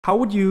How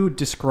would you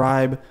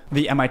describe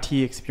the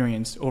MIT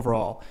experience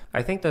overall?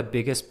 I think the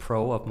biggest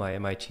pro of my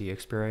MIT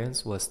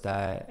experience was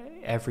that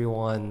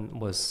everyone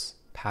was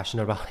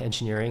passionate about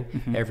engineering.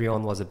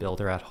 Everyone was a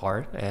builder at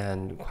heart.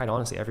 And quite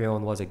honestly,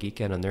 everyone was a geek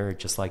and a nerd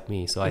just like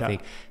me. So I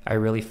think I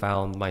really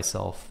found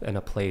myself in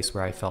a place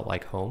where I felt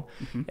like home.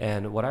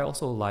 And what I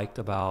also liked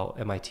about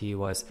MIT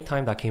was the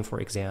time that came for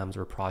exams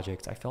or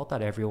projects, I felt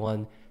that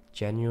everyone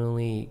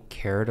genuinely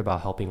cared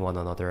about helping one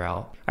another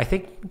out. I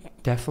think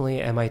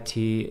definitely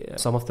MIT,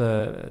 some of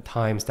the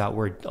times that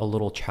were a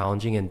little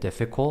challenging and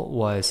difficult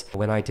was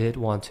when I did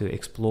want to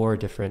explore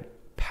different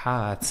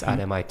paths at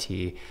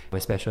MIT,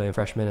 especially in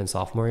freshman and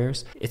sophomore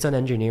years. It's an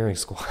engineering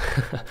school.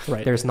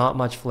 Right. There's not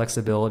much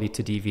flexibility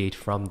to deviate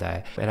from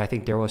that. And I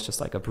think there was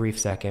just like a brief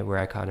second where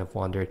I kind of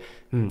wondered,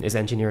 is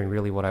engineering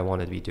really what I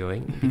wanted to be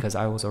doing? Because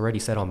I was already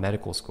set on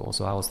medical school.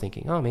 So I was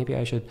thinking, oh, maybe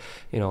I should,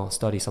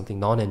 study something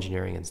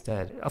non-engineering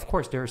instead. Of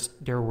course,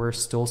 there were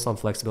still some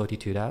flexibility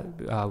to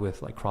that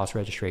with like cross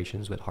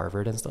registrations with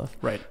Harvard and stuff.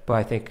 Right. But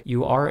I think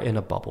you are in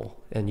a bubble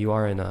and you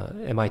are in a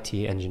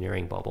MIT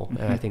engineering bubble.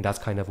 And I think that's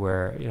kind of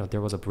where, there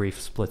was a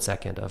brief split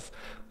second of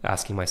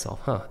asking myself,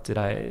 did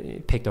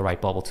I pick the right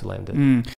bubble to land in?